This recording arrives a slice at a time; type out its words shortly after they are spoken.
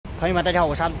朋友们，大家好，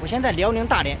我是阿杜，我现在辽宁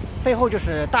大连，背后就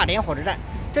是大连火车站，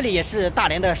这里也是大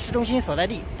连的市中心所在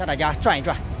地，带大家转一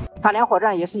转。大连火车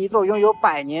站也是一座拥有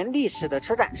100年历史的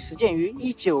车站，始建于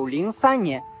1903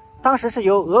年，当时是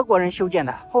由俄国人修建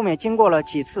的，后面经过了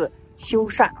几次修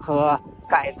缮和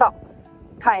改造。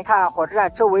看一看火车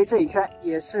站周围这一圈，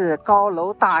也是高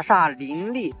楼大厦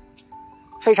林立，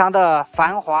非常的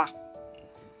繁华。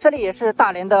这里也是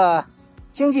大连的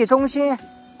经济中心、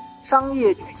商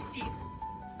业聚集地，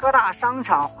各大商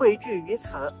场汇聚于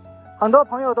此。很多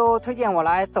朋友都推荐我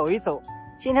来走一走。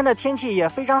今天的天气也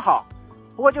非常好，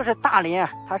不过就是大连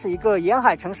它是一个沿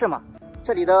海城市嘛，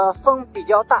这里的风比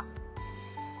较大。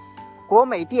国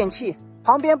美电器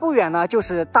旁边不远呢，就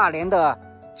是大连的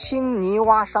青泥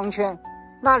洼商圈，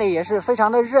那里也是非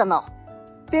常的热闹。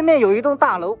对面有一栋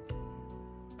大楼，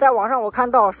在网上我看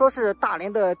到说是大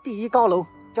连的第1高楼，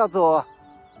叫做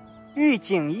御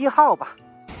景1号吧。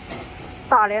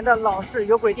大连的老式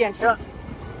有轨电车，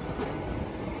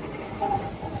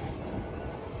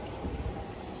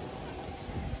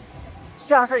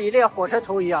像是一列火车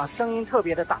头一样，声音特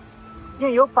别的大，已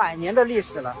经有100年的历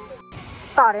史了。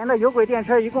大连的有轨电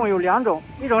车一共有2种，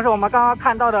一种是我们刚刚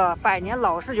看到的100年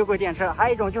老式有轨电车，还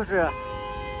有一种就是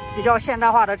比较现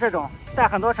代化的这种，在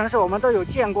很多城市我们都有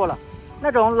见过了。那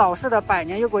种老式的100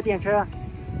年有轨电车，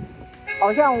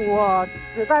好像我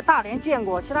只在大连见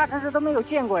过，其他城市都没有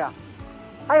见过呀。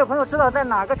还有朋友知道在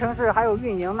哪个城市还有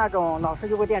运营那种老式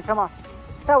有轨电车吗？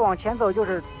再往前走就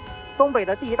是东北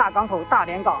的第1大港口大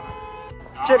连港，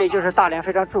这里就是大连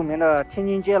非常著名的天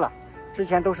津街了。之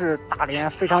前都是大连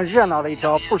非常热闹的一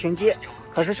条步行街，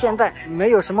可是现在没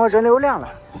有什么人流量了，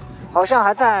好像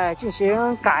还在进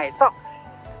行改造。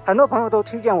很多朋友都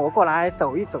推荐我过来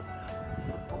走一走，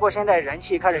不过现在人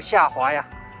气开始下滑呀。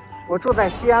我住在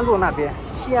西安路那边，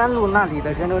西安路那里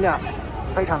的人流量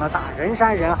非常的大，人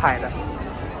山人海的。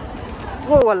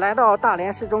不过我来到大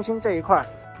连市中心这一块，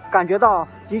感觉到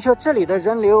的确这里的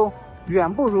人流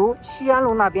远不如西安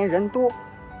路那边人多，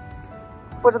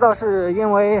不知道是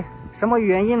因为什么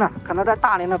原因呢？可能在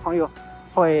大连的朋友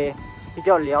会比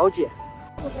较了解。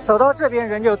走到这边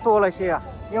人就多了些啊，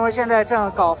因为现在正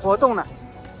搞活动呢，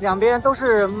两边都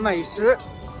是美食，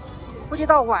估计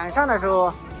到晚上的时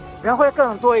候人会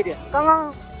更多一点。刚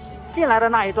刚进来的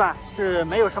那一段是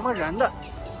没有什么人的。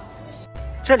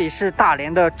这里是大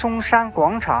连的中山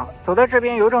广场，走到这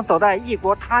边有种走在异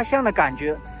国他乡的感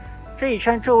觉。这一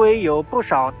圈周围有不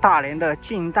少大连的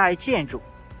近代建筑，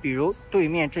比如对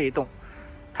面这一栋，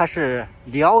它是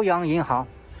辽阳银行，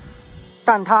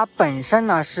但它本身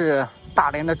呢是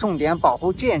大连的重点保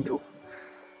护建筑，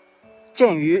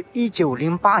建于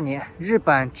1908年，日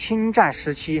本侵占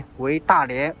时期，为大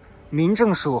连民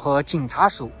政署和警察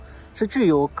署，是具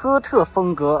有哥特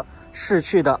风格市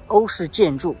区的欧式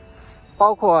建筑。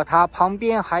包括它旁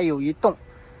边还有一栋，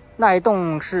那一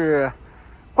栋是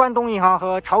关东银行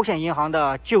和朝鲜银行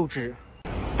的旧址。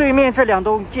对面这2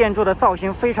栋建筑的造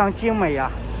型非常精美呀，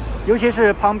尤其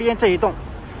是旁边这一栋，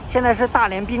现在是大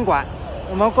连宾馆。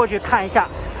我们过去看一下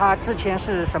它之前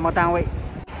是什么单位。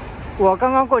我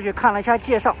刚刚过去看了一下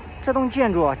介绍，这栋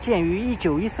建筑建于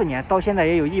1914年，到现在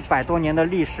也有100多年的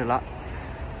历史了，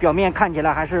表面看起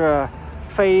来还是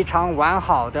非常完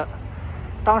好的。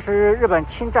当时日本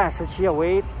侵占时期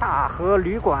为大和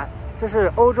旅馆，这是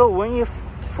欧洲文艺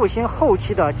复兴后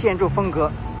期的建筑风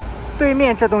格。对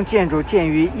面这栋建筑建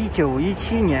于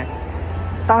1917年，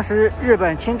当时日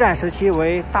本侵占时期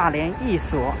为大连役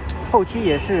所，后期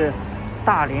也是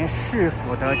大连市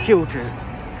府的旧址。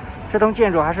这栋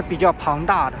建筑还是比较庞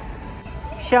大的，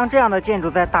像这样的建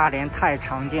筑在大连太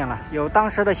常见了，有当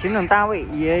时的行政单位，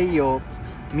也有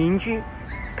民居。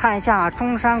看一下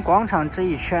中山广场这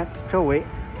一圈，周围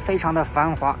非常的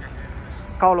繁华，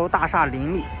高楼大厦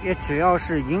林立，也主要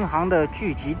是银行的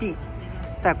聚集地。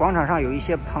在广场上有一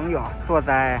些朋友坐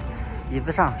在椅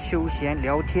子上休闲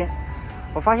聊天。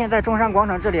我发现在中山广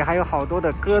场这里还有好多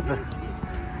的鸽子，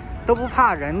都不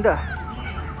怕人的。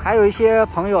还有一些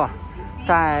朋友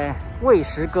在喂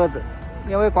食鸽子，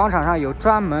因为广场上有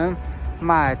专门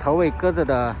卖投喂鸽子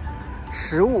的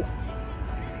食物，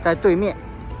在对面。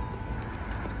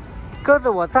鸽子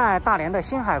我在大连的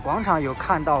星海广场有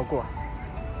看到过，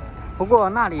不过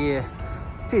那里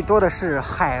最多的是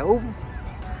海鸥。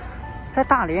在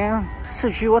大连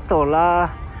市区我走了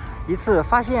一次，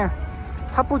发现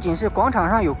它不仅是广场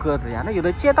上有鸽子呀，那有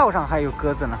的街道上还有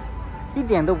鸽子呢，一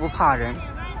点都不怕人。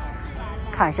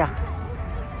看一下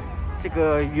这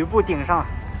个雨布顶上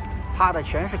趴的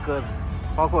全是鸽子，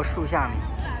包括树下面。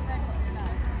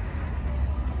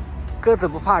鸽子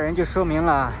不怕人，就说明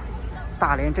了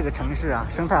大连这个城市啊，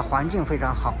生态环境非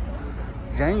常好，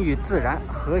人与自然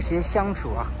和谐相处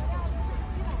啊。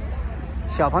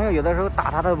小朋友有的时候打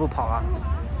他都不跑啊，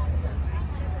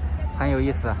很有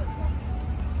意思。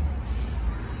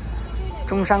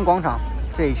中山广场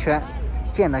这一圈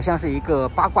建得像是一个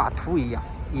八卦图一样，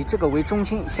以这个为中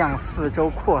心向四周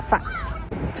扩散。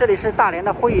这里是大连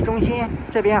的会议中心，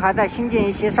这边还在新建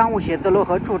一些商务写字楼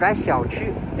和住宅小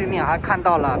区，对面还看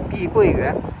到了碧桂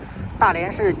园。大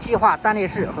连是计划单列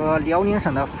市和辽宁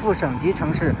省的副省级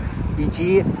城市，以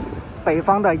及北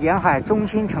方的沿海中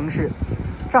心城市。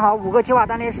正好5个计划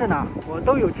单列市呢，我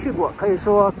都有去过，可以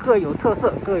说各有特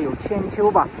色，各有千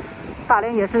秋吧。大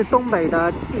连也是东北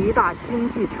的第一大经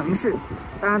济城市，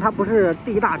当然它不是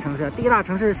第一大城市，第一大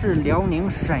城市是辽宁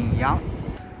沈阳。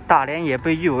大连也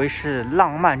被誉为是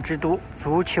浪漫之都、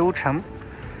足球城。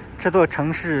这座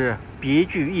城市别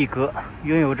具一格，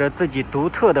拥有着自己独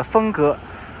特的风格，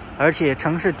而且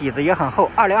城市底子也很厚。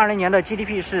2020年的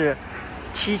GDP 是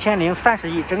7030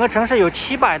亿，整个城市有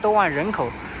700多万人口。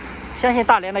相信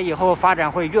大连的以后发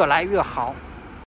展会越来越好。